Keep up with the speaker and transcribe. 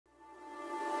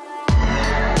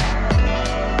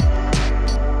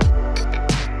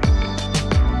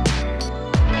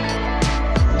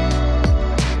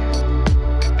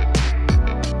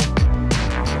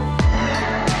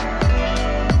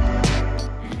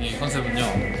이 컨셉은요,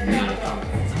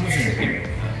 사무실 느낌,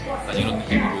 약간 이런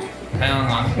느낌으로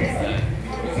다양한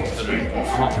곡들을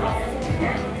담아보려고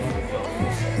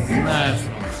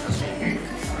옛날처럼 사실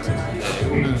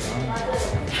오면서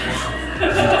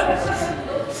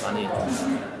많이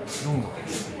이런 거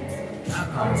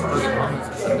약간 생각도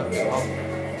하면서 생각도 하고.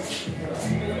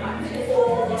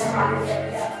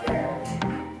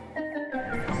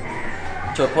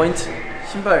 저 포인트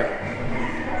신발.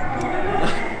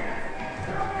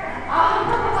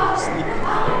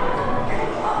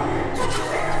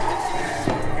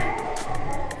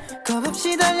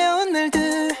 겁없이 달려온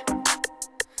날들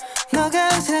너가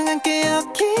항상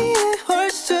함께였기에 올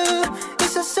수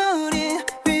있었어 우린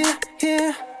We're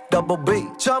here Double B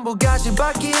전부 가진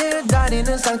바퀴를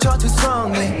다니는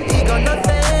상처투성이 이건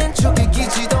어땐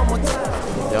죽이기지도 못해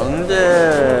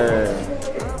영들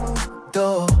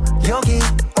또 여기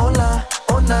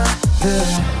올라온 나들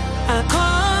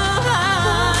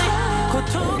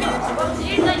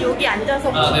일단 여기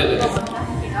앉아서 네네.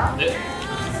 네.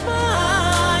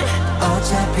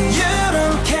 어차피 you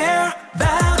don't care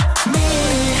about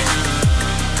me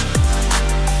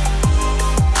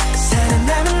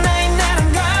살아남은 나의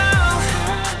나란 걸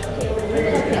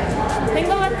된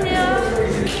것 같아요.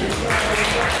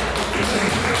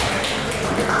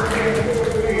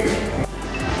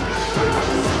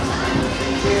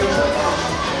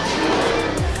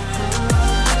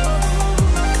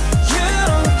 You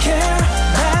don't care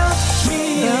about me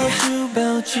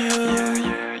About you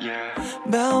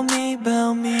About me,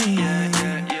 about me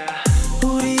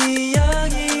우리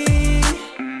이야기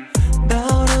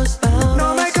About us, about us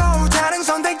너 말고 다른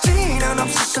선택지는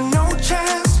없었어 no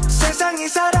chance 세상이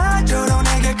사라져도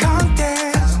내게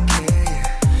contest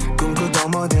꿈꾸도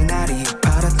모든 날이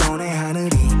파랗던 내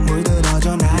하늘이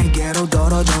물들어져 나에게로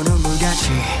떨어져 눈물같이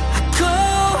I go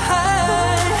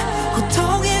high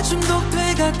고통에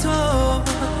중독돼가도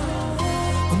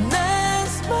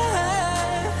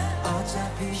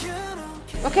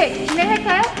오케이,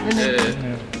 진행할까요? 네.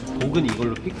 곡은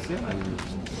이걸로 픽스해? 아니면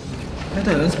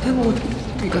일단 연습해보고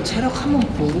그러니까 체력 한번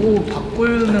보고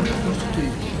바꾸면 바꿀 수도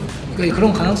있지. 그러니까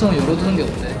그런 가능성을 열어두는 게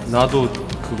어때? 나도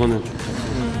그거는 좋다.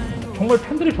 정말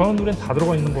팬들이 좋아하는 노래는 다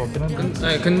들어가 있는 것 같긴 한데.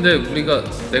 아니 근데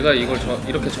내가 이걸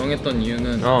이렇게 정했던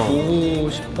이유는 보고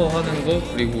싶어 하는 거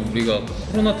그리고 우리가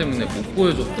코로나 때문에 못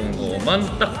보여줬던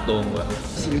거만 딱 넣은 거야.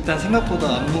 일단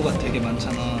생각보다 안무가 되게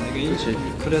많잖아.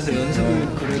 그래서 연습을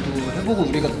그래도 해보고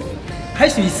우리가 할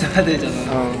수 있어야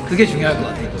되잖아. 그게 중요할 것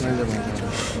같아. 맞아.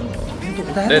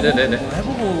 일단 네네네네.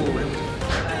 해보고.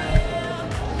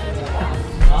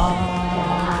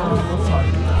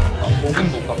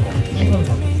 목은 못 갖고.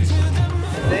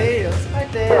 내일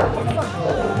연습할 때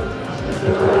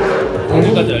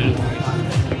공주까지 알려줄게.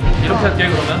 이렇게 할게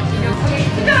그러면.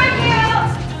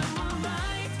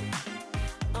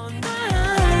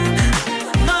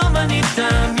 너만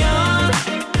있다면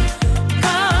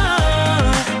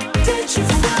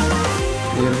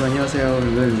네, 여러분 안녕하세요.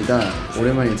 룰루입니다.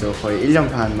 오랜만이죠. 거의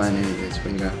 1년 반 만에 이제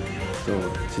저희가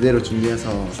또 제대로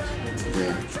준비해서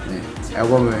이제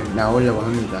앨범을 나오려고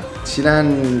합니다.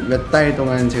 지난 몇 달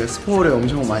동안 제가 스포를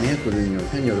엄청 많이 했거든요.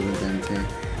 팬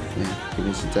여러분들한테.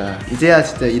 그게 진짜 이제야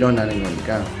진짜 일어나는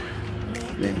거니까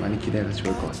많이 기대해서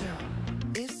좋을 것 같아요.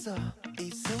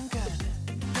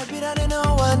 별빛 아래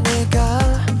너와 내가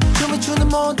춤을 추는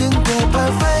모든 게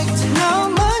perfect